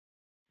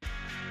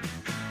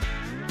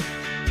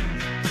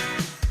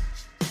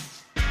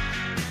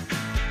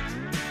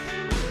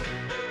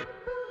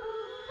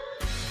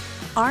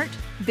Art,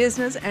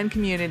 business, and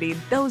community.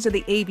 Those are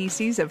the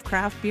ABCs of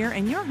craft beer,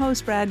 and your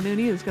host, Brad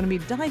Mooney, is going to be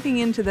diving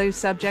into those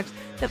subjects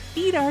that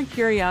feed our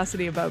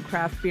curiosity about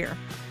craft beer.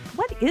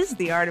 What is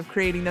the art of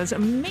creating those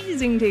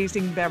amazing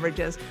tasting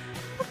beverages?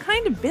 What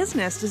kind of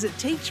business does it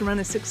take to run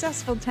a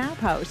successful tap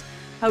house?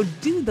 How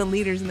do the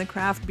leaders in the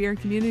craft beer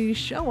community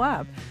show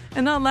up?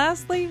 And now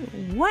lastly,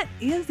 what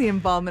is the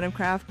involvement of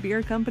craft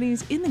beer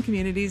companies in the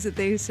communities that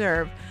they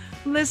serve?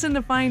 Listen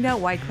to find out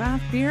why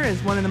craft beer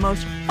is one of the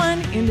most fun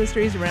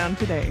industries around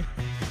today.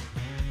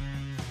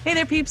 Hey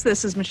there, peeps.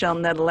 This is Michelle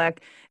Nedelec,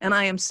 and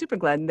I am super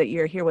glad that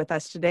you're here with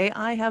us today.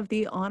 I have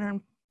the honor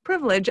and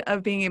privilege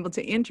of being able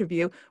to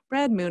interview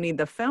Brad Mooney,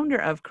 the founder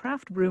of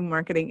Craft Brew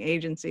Marketing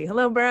Agency.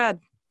 Hello, Brad.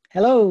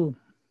 Hello.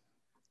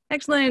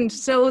 Excellent.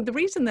 So the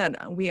reason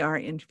that we are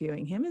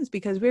interviewing him is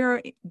because we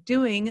are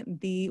doing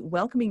the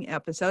welcoming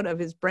episode of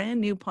his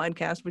brand new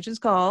podcast, which is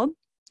called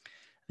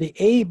The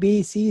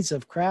ABCs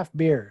of Craft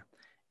Beer.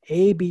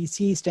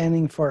 ABC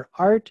standing for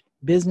Art,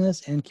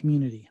 Business, and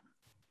Community.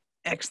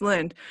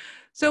 Excellent.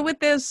 So with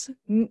this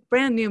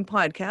brand new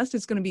podcast,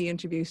 it's going to be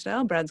interview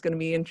style. Brad's going to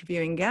be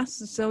interviewing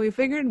guests. So we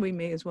figured we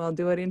may as well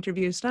do it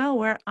interview style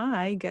where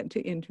I get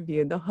to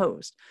interview the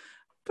host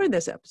for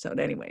this episode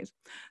anyways.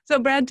 So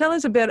Brad, tell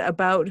us a bit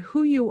about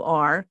who you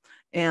are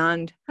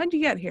and how'd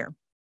you get here?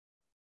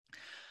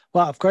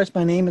 Well, of course,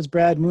 my name is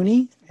Brad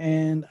Mooney,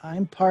 and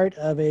I'm part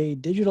of a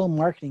digital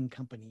marketing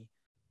company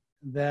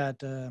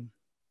that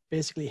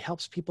basically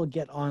helps people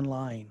get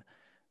online.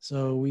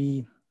 So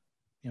we,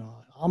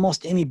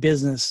 almost any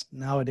business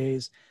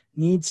nowadays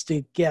needs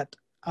to get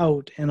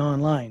out and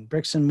online.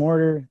 Bricks and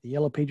mortar, the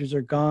yellow pages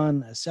are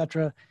gone,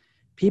 etc.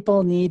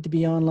 People need to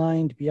be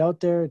online, to be out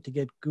there, to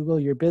get Google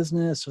your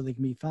business so they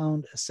can be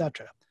found,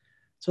 etc.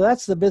 So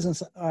that's the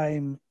business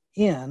I'm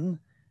in.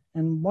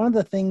 And one of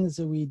the things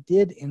that we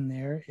did in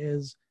there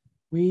is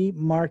we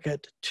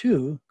market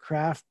to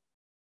craft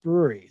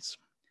breweries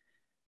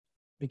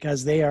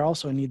because they are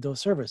also need those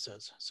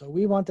services. So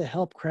we want to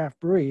help craft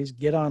breweries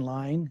get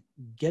online,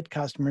 get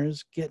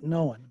customers, get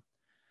known.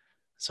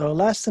 So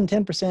less than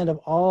 10% of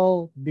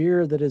all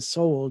beer that is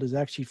sold is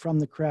actually from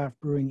the craft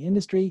brewing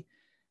industry,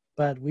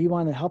 but we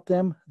want to help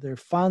them. They're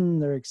fun,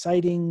 they're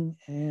exciting,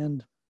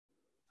 and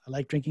I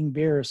like drinking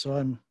beer, so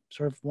I'm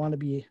sort of want to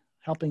be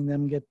helping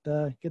them get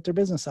their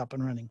business up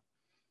and running.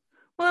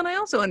 Well, and I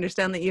also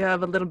understand that you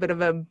have a little bit of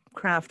a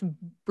craft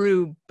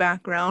brew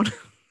background,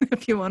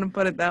 if you want to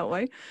put it that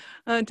way.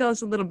 Tell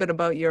us a little bit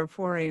about your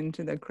foray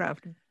into the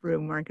craft brew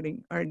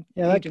marketing.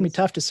 Yeah, that can be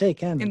tough to say,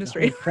 can't it?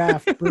 Industry.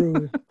 Craft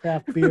brew,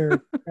 craft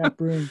beer, craft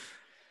brewing.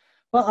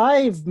 Well,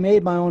 I've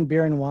made my own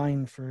beer and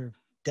wine for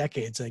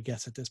decades, I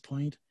guess, at this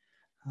point.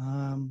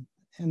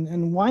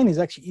 And wine is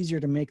actually easier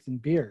to make than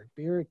beer.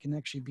 Beer can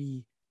actually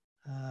be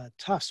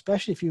tough,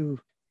 especially if you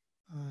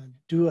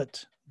do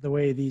it the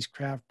way these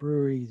craft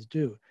breweries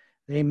do.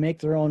 They make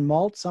their own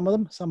malt, some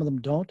of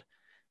them don't.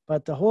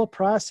 But the whole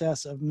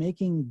process of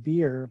making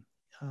beer,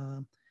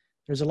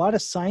 there's a lot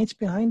of science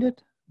behind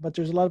it, but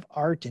there's a lot of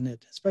art in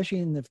it, especially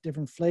in the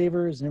different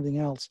flavors and everything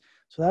else.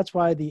 So that's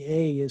why the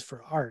A is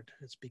for art.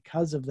 It's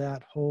because of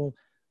that whole,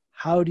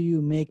 how do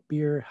you make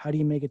beer? How do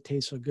you make it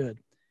taste so good?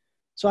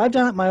 So I've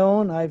done it my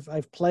own.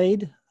 I've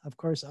played. Of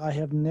course, I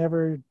have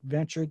never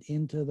ventured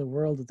into the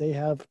world that they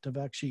have to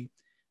actually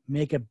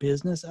make a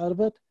business out of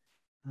it.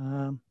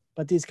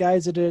 But these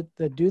guys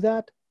that do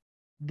that,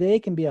 they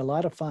can be a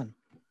lot of fun.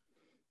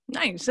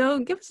 Nice. So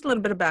give us a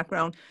little bit of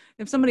background.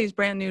 If somebody's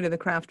brand new to the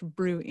craft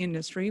brew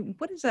industry,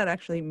 what does that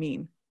actually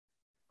mean?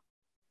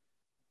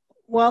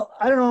 Well,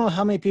 I don't know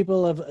how many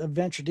people have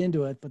ventured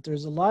into it, but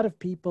there's a lot of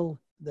people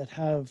that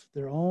have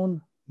their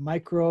own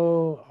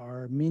micro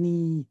or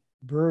mini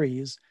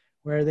breweries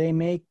where they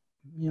make,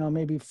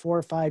 maybe 4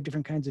 or 5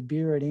 different kinds of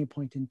beer at any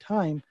point in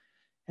time,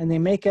 and they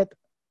make it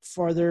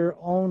for their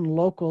own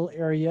local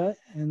area,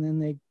 and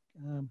then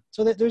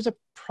so that there's a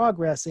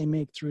progress they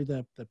make through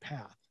the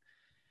path.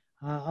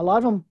 A lot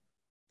of them,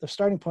 the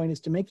starting point is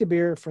to make the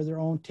beer for their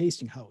own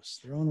tasting house,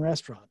 their own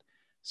restaurant.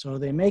 So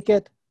they make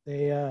it,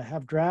 they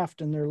have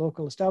draft in their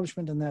local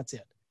establishment, and that's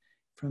it.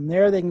 From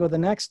there, they can go the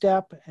next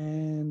step,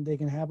 and they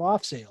can have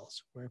off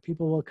sales where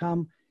people will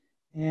come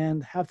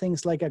and have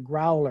things like a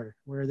growler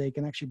where they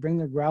can actually bring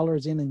their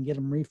growlers in and get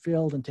them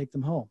refilled and take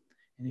them home.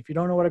 And if you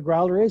don't know what a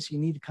growler is, you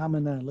need to come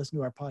and listen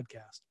to our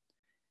podcast.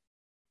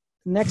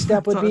 The next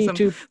step would be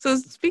to... So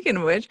speaking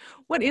of which,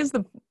 what is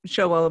the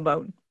show all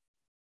about?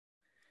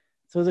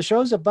 So the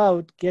show's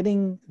about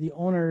getting the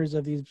owners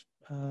of these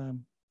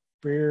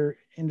beer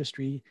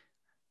industry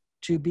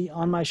to be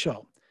on my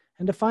show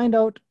and to find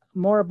out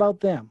more about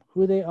them,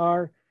 who they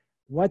are,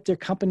 what their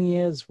company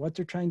is, what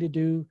they're trying to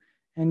do,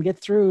 and get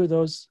through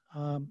those,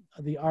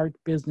 the art,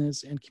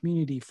 business, and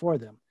community for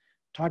them.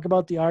 Talk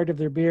about the art of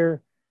their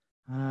beer,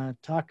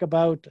 talk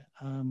about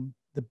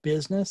the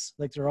business,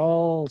 like they're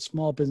all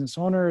small business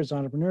owners,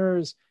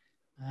 entrepreneurs.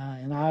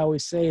 And I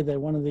always say that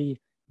one of the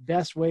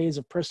best ways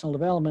of personal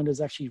development is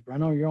actually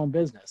run your own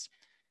business.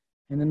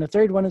 And then the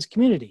third one is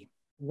community.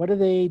 What do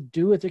they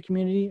do with their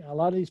community? A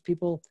lot of these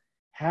people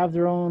have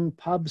their own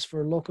pubs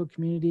for local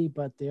community,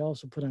 but they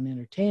also put on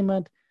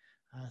entertainment.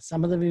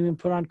 Some of them even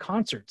put on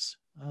concerts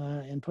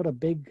and put a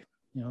big,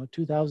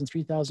 2,000,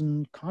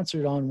 3,000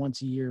 concert on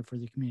once a year for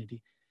the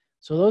community.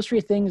 So those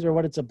three things are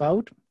what it's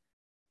about.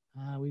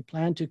 We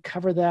plan to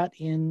cover that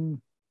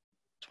in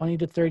 20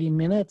 to 30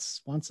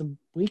 minutes once a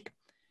week,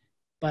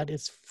 but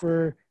it's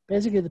for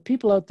basically the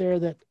people out there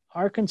that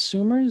are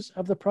consumers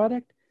of the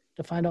product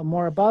to find out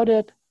more about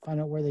it, find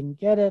out where they can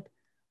get it,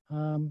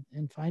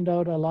 and find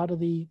out a lot of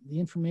the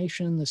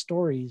information, the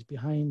stories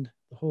behind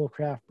the whole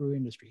craft brew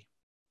industry.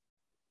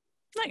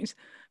 Nice.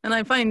 And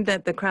I find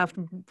that the craft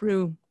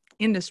brew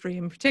industry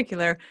in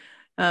particular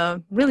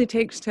really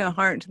takes to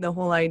heart the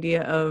whole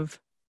idea of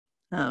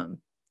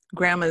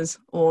grandma's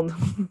old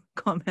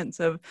comments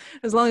of,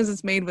 as long as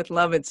it's made with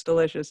love, it's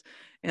delicious.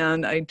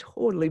 And I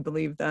totally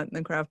believe that in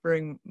the craft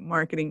brewing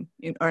marketing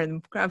or in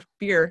the craft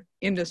beer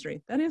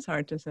industry. That is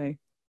hard to say.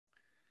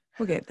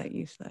 We'll get that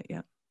used to that,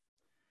 yeah.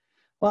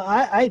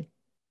 Well,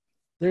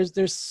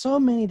 there's so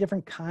many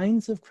different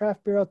kinds of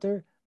craft beer out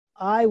there.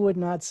 I would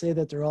not say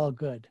that they're all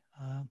good.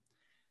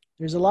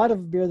 There's a lot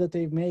of beer that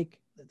they make.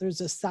 There's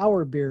a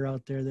sour beer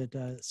out there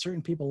that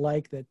certain people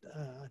like that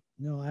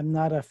I'm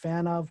not a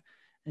fan of.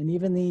 And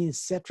even these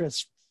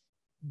citrus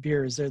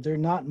beers, they're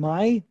not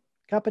my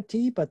cup of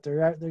tea, but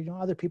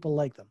other people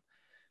like them.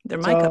 They're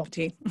my cup of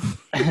tea.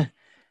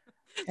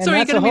 So are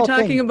you going to be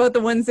talking about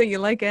the ones that you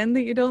like and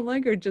that you don't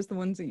like, or just the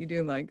ones that you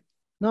do like?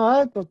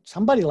 No,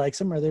 somebody likes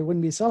them or they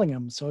wouldn't be selling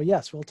them. So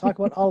yes, we'll talk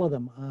about all of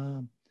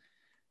them.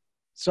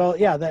 So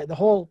yeah,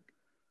 the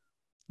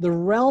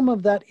realm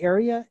of that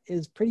area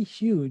is pretty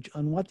huge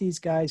on what these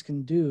guys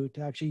can do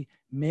to actually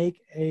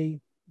make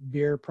a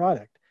beer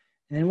product.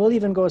 And we'll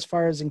even go as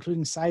far as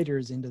including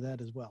ciders into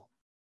that as well.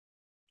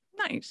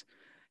 Nice.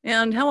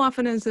 And how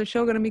often is the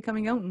show going to be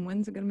coming out, and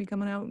when's it going to be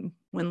coming out, and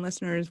when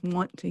listeners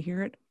want to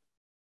hear it?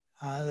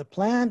 The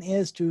plan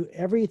is to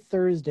every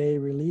Thursday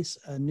release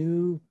a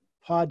new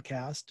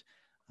podcast.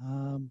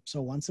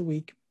 So once a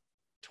week,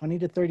 20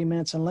 to 30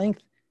 minutes in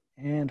length,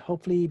 and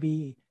hopefully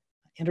be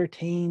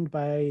entertained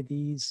by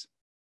these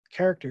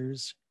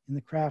characters in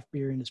the craft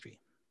beer industry.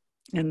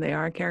 And they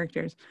are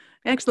characters.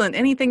 Excellent.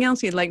 Anything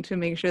else you'd like to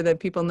make sure that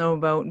people know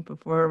about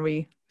before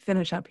we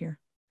finish up here?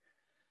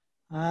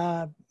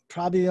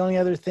 Probably the only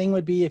other thing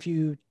would be if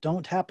you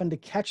don't happen to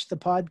catch the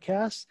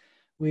podcast,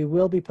 we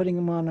will be putting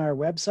them on our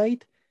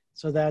website.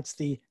 So that's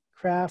the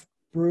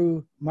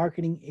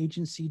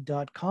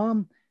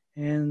craftbrewmarketingagency.com.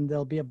 And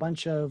there'll be a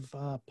bunch of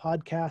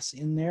podcasts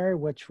in there,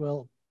 which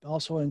will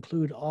also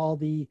include all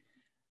the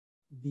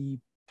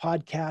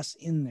podcasts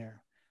in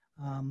there.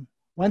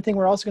 One thing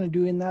we're also going to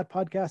do in that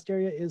podcast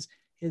area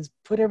is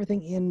put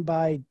everything in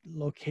by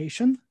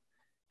location,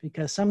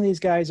 because some of these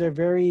guys are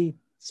very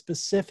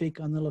specific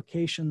on the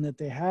location that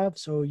they have.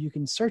 So you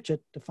can search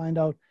it to find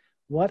out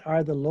what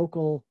are the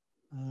local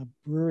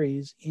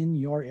breweries in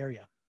your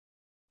area.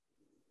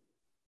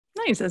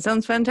 Nice. That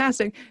sounds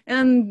fantastic.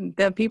 And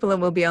the people that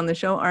will be on the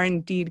show are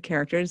indeed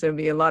characters. It'll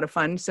be a lot of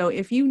fun. So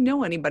if you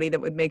know anybody that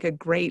would make a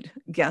great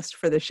guest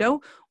for the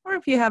show, or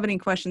if you have any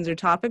questions or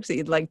topics that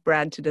you'd like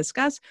Brad to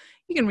discuss,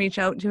 you can reach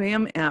out to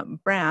him at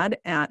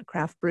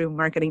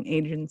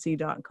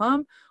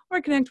brad@craftbrewmarketingagency.com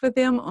or connect with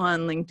him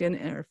on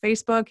LinkedIn or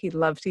Facebook. He'd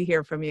love to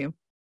hear from you.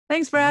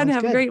 Thanks, Brad. Sounds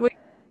have good. a great week.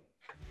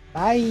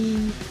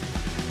 Bye.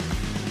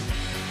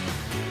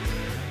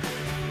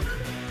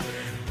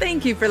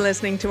 Thank you for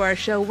listening to our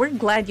show. We're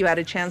glad you had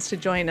a chance to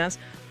join us.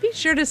 Be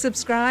sure to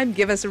subscribe,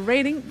 give us a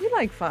rating, we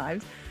like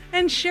 5s,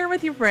 and share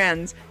with your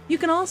friends. You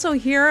can also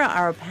hear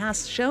our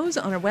past shows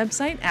on our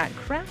website at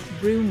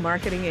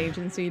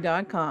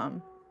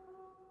craftbrewmarketingagency.com.